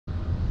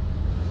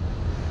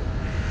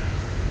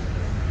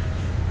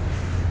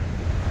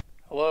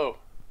Hello.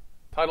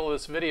 Title of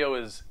this video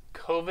is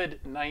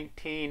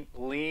COVID-19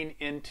 Lean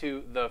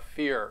into the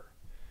Fear.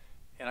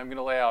 And I'm going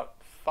to lay out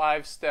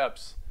 5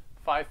 steps,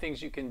 5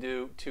 things you can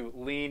do to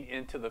lean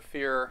into the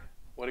fear.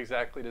 What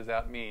exactly does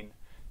that mean?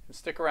 And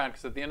stick around,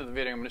 because at the end of the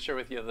video I'm going to share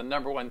with you the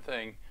number one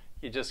thing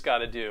you just got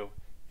to do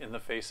in the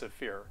face of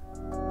fear.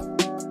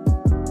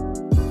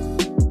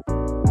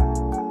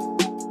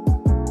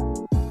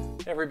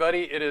 Hey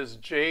everybody, it is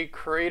Jay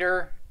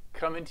Crater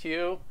coming to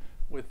you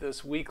with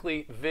this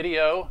weekly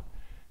video.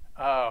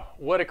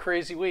 What a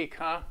crazy week,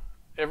 huh?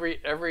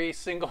 Every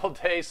single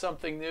day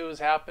something new is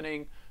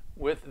happening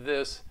with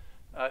this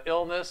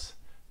illness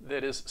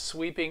that is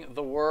sweeping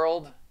the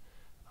world.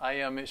 I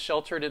am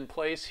sheltered in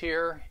place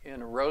here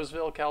in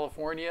Roseville,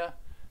 California.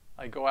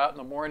 I go out in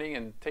the morning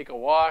and take a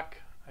walk.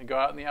 I go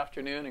out in the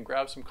afternoon and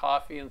grab some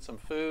coffee and some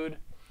food.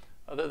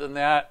 Other than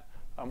that,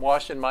 I'm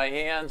washing my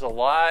hands a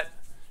lot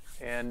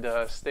and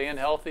staying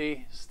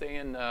healthy,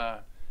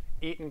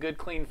 eating good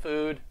clean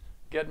food,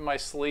 getting my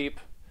sleep,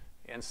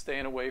 and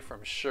staying away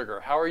from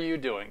sugar. How are you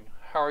doing?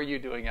 How are you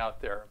doing out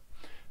there?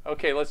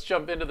 Okay, let's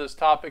jump into this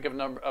topic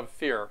of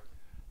fear.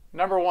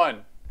 Number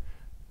 1,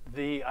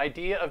 the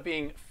idea of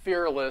being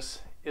fearless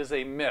is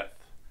a myth.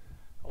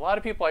 A lot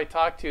of people I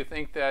talk to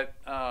think that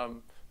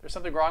there's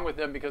something wrong with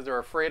them because they're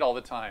afraid all the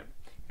time.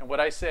 And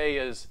what I say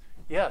is,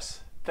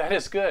 yes, that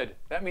is good.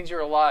 That means you're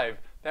alive.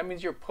 That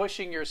means you're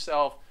pushing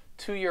yourself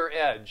to your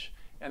edge.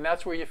 And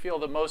that's where you feel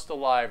the most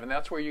alive, and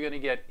that's where you're going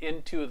to get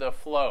into the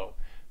flow.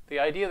 The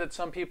idea that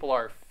some people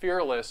are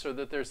fearless, or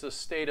that there's this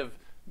state of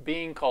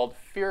being called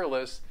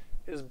fearless,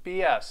 is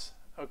BS,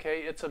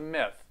 okay? It's a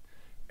myth.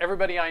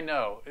 Everybody I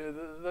know,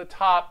 the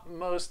top,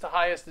 most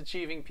highest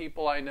achieving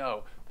people I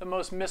know, the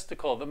most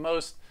mystical, the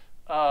most,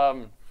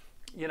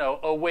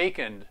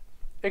 awakened,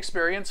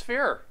 experience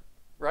fear,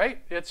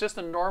 right? It's just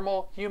a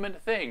normal human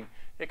thing.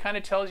 It kind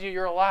of tells you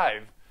you're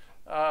alive.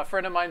 A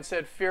friend of mine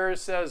said, fear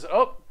says,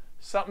 oh,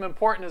 something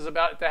important is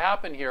about to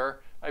happen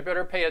here. I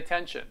better pay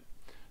attention.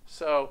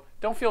 So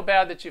don't feel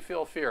bad that you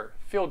feel fear.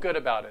 Feel good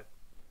about it.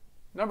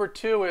 Number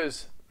 2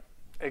 is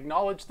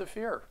acknowledge the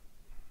fear,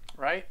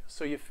 right?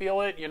 So you feel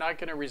it. You're not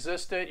going to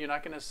resist it. You're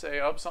not going to say,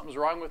 oh, something's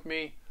wrong with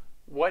me.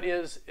 What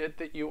is it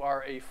that you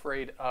are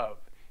afraid of?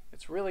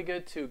 It's really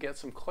good to get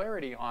some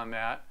clarity on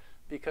that,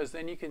 because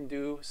then you can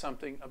do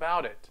something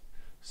about it.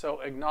 So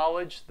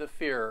acknowledge the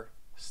fear,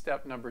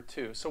 step number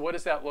 2. So what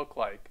does that look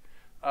like?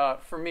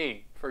 For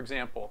me, for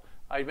example,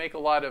 I make a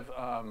lot of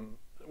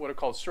what are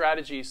called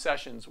strategy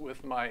sessions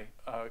with my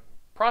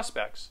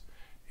prospects.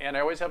 And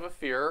I always have a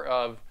fear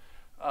of,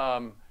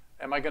 am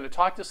I going to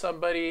talk to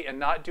somebody and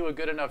not do a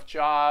good enough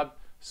job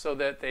so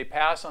that they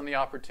pass on the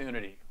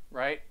opportunity,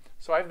 right?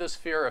 So I have this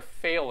fear of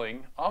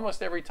failing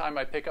almost every time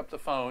I pick up the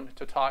phone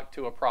to talk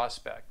to a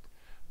prospect.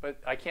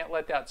 But I can't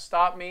let that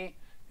stop me.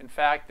 In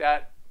fact,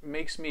 that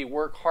makes me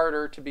work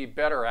harder to be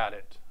better at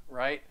it,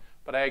 right?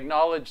 But I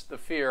acknowledge the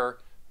fear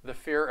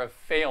of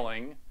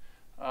failing,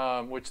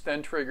 which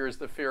then triggers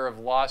the fear of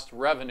lost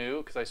revenue,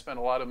 because I spend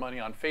a lot of money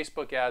on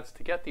Facebook ads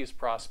to get these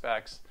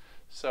prospects.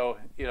 So,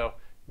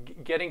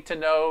 getting to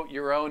know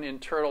your own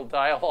internal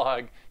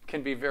dialogue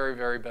can be very,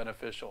 very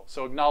beneficial.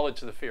 So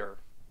acknowledge the fear.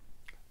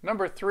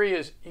 Number 3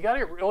 is you got to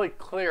get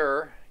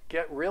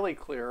really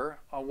clear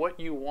on what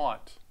you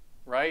want,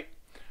 right?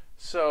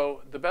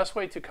 So the best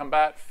way to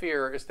combat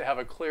fear is to have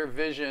a clear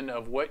vision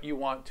of what you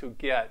want to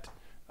get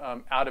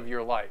out of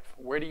your life.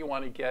 Where do you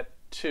want to get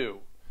to,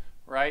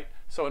 right?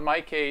 So in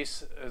my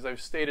case, as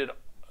I've stated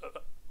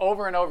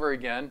over and over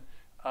again,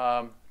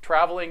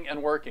 traveling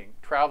and working.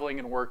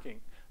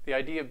 The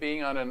idea of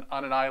being on an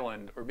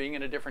island or being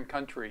in a different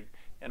country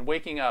and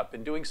waking up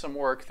and doing some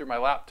work through my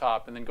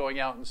laptop and then going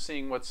out and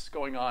seeing what's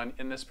going on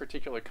in this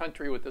particular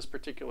country with this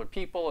particular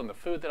people and the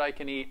food that I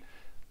can eat,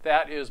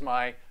 that is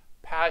my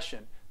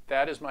passion.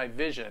 That is my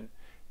vision.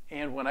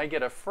 And when I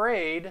get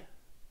afraid,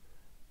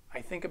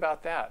 I think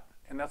about that.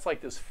 And that's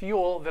like this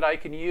fuel that I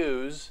can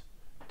use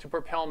to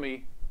propel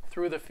me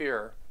through the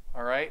fear,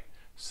 all right?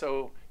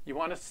 So you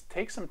want to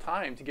take some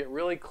time to get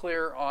really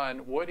clear on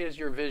what is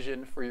your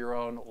vision for your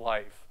own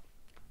life.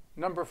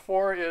 Number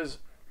 4 is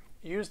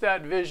use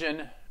that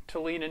vision to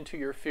lean into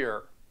your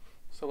fear.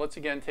 So let's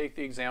again take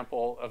the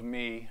example of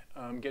me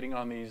getting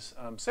on these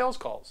sales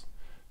calls.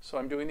 So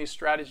I'm doing these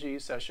strategy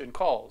session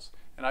calls,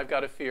 and I've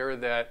got a fear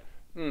that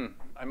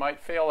I might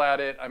fail at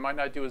it, I might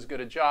not do as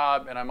good a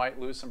job, and I might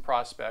lose some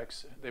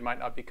prospects. They might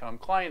not become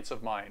clients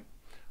of mine.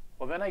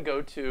 Well, then I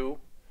go to,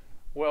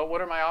 well, what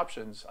are my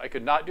options? I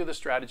could not do the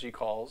strategy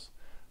calls,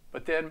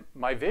 but then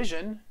my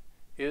vision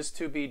is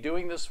to be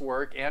doing this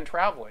work and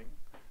traveling.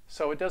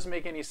 So it doesn't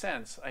make any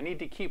sense. I need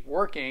to keep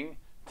working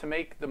to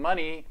make the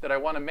money that I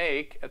want to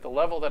make at the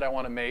level that I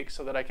want to make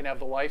so that I can have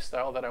the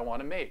lifestyle that I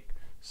want to make.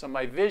 So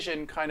my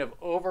vision kind of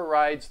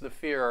overrides the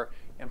fear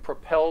and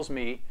propels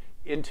me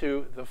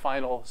into the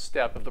final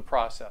step of the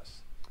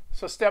process.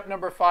 So step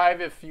number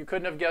 5, if you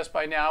couldn't have guessed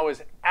by now,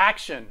 is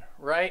action,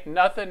 right?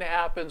 Nothing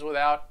happens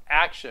without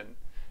action.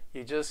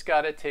 You just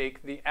got to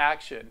take the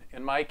action.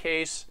 In my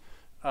case,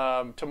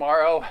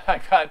 tomorrow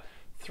I've got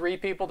 3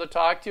 people to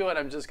talk to, and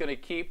I'm just going to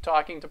keep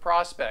talking to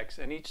prospects.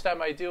 And each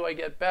time I do, I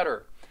get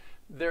better.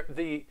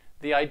 The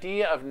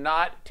idea of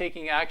not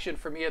taking action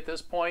for me at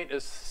this point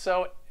is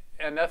so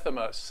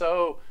anathema,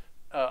 so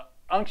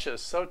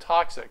unctuous, so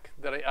toxic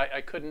that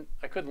I couldn't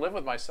live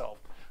with myself.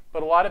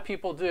 But a lot of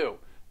people do.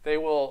 They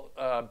will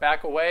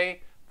back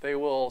away, they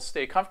will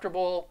stay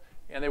comfortable,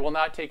 and they will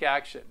not take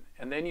action.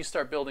 And then you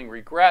start building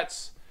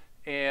regrets,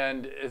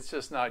 and it's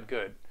just not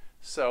good.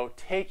 So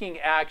taking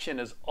action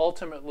is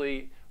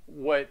ultimately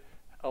what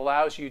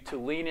allows you to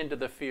lean into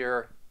the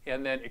fear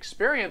and then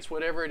experience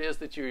whatever it is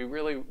that you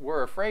really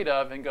were afraid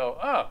of and go,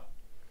 oh,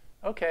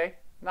 okay,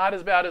 not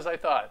as bad as I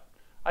thought.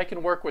 I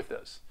can work with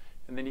this.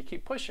 And then you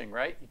keep pushing,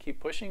 right? You keep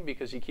pushing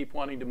because you keep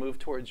wanting to move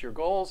towards your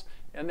goals,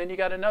 and then you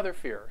got another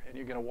fear, and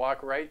you're going to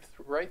walk right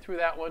through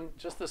that one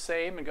just the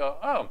same and go,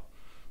 oh,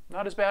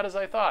 not as bad as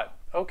I thought.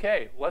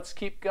 Okay, let's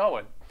keep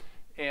going.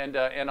 And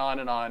on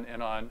and on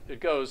and on. It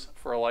goes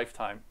for a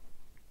lifetime.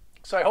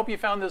 So I hope you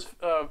found this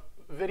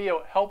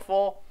video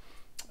helpful.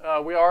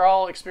 We are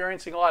all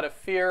experiencing a lot of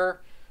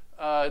fear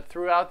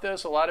throughout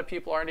this. A lot of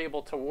people aren't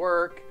able to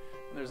work.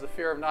 There's the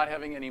fear of not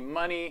having any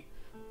money.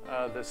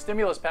 The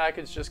stimulus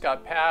package just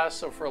got passed,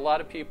 so for a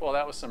lot of people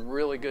that was some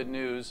really good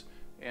news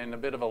and a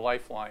bit of a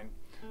lifeline.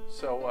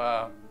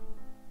 So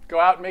go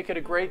out and make it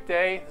a great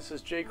day. This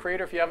is Jay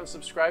Crater. If you haven't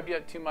subscribed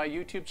yet to my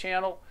YouTube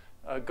channel,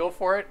 go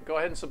for it. Go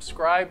ahead and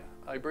subscribe.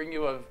 I bring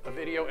you a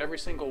video every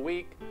single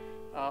week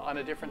on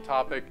a different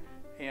topic,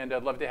 and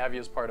I'd love to have you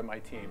as part of my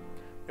team.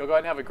 You'll go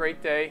ahead and have a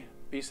great day.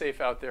 Be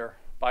safe out there.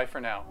 Bye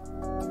for now.